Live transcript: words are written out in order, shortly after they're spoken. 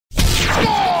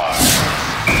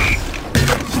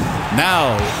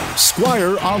Now,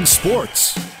 Squire on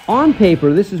Sports. On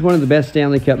paper, this is one of the best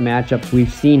Stanley Cup matchups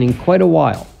we've seen in quite a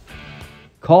while.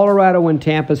 Colorado and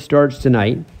Tampa starts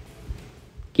tonight.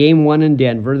 Game 1 in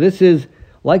Denver. This is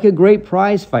like a great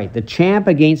prize fight. The champ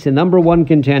against the number 1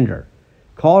 contender.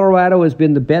 Colorado has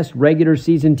been the best regular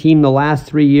season team the last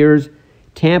 3 years.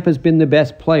 Tampa's been the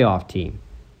best playoff team.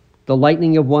 The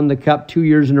Lightning have won the Cup 2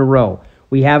 years in a row.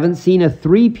 We haven't seen a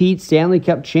three-peat Stanley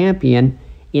Cup champion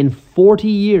in 40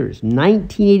 years,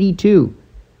 1982,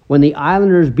 when the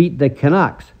Islanders beat the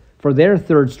Canucks for their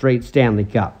third straight Stanley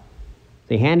Cup.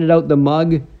 They handed out the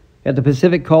mug at the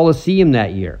Pacific Coliseum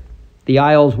that year. The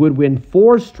Isles would win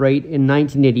 4 straight in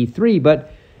 1983,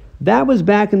 but that was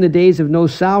back in the days of no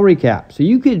salary cap, so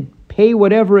you could pay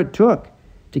whatever it took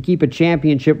to keep a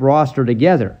championship roster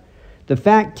together. The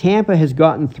fact Tampa has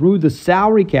gotten through the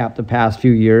salary cap the past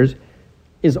few years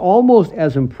is almost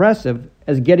as impressive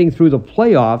as getting through the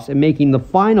playoffs and making the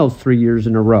finals 3 years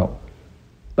in a row.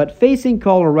 But facing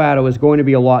Colorado is going to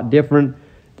be a lot different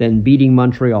than beating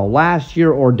Montreal last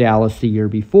year or Dallas the year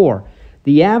before.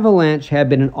 The Avalanche have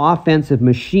been an offensive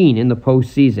machine in the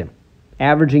postseason,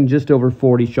 averaging just over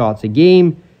 40 shots a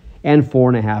game and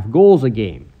 4.5 goals a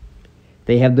game.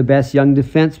 They have the best young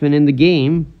defenseman in the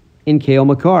game in Cale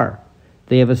Makar.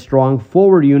 They have a strong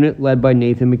forward unit led by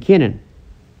Nathan MacKinnon,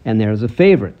 and they're the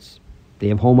favorites. They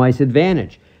have home ice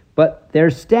advantage. But their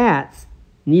stats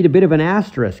need a bit of an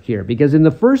asterisk here, because in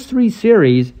the first 3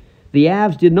 series, the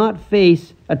Avs did not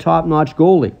face a top-notch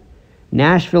goalie.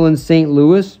 Nashville and St.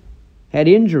 Louis had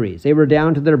injuries. They were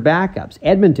down to their backups.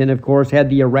 Edmonton, of course,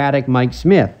 had the erratic Mike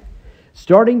Smith.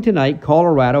 Starting tonight,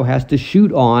 Colorado has to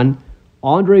shoot on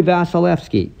Andrei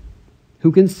Vasilevskiy,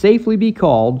 who can safely be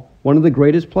called one of the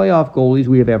greatest playoff goalies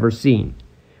we have ever seen.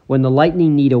 When the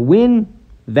Lightning need a win,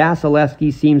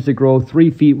 Vasilevskiy seems to grow 3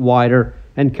 feet wider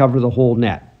and cover the whole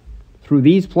net. Through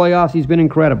these playoffs, he's been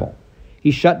incredible.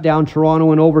 He shut down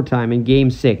Toronto in overtime in Game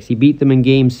 6. He beat them in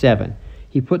Game 7.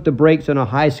 He put the brakes on a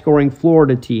high-scoring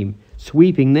Florida team,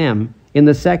 sweeping them in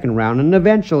the second round. And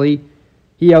eventually,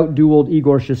 he outdueled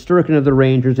Igor Shesterkin of the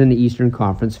Rangers in the Eastern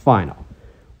Conference Final.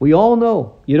 We all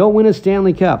know you don't win a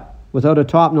Stanley Cup without a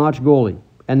top-notch goalie,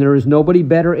 and there is nobody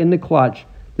better in the clutch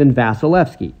than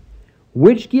Vasilevskiy,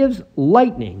 which gives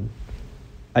Lightning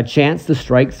a chance to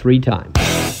strike 3 times.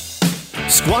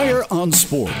 Squire on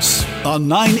Sports on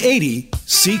 980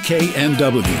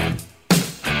 CKNW.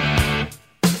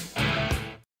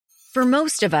 For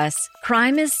most of us,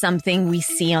 crime is something we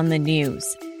see on the news.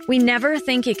 We never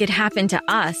think it could happen to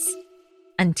us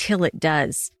until it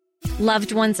does.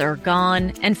 Loved ones are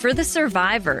gone, and for the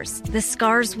survivors, the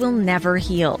scars will never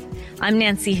heal. I'm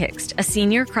Nancy Hixt, a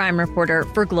senior crime reporter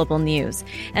for Global News.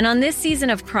 And on this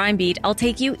season of Crime Beat, I'll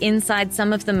take you inside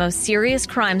some of the most serious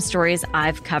crime stories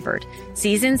I've covered.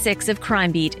 Season 6 of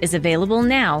Crime Beat is available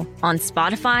now on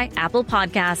Spotify, Apple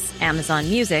Podcasts, Amazon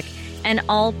Music, and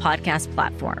all podcast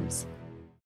platforms.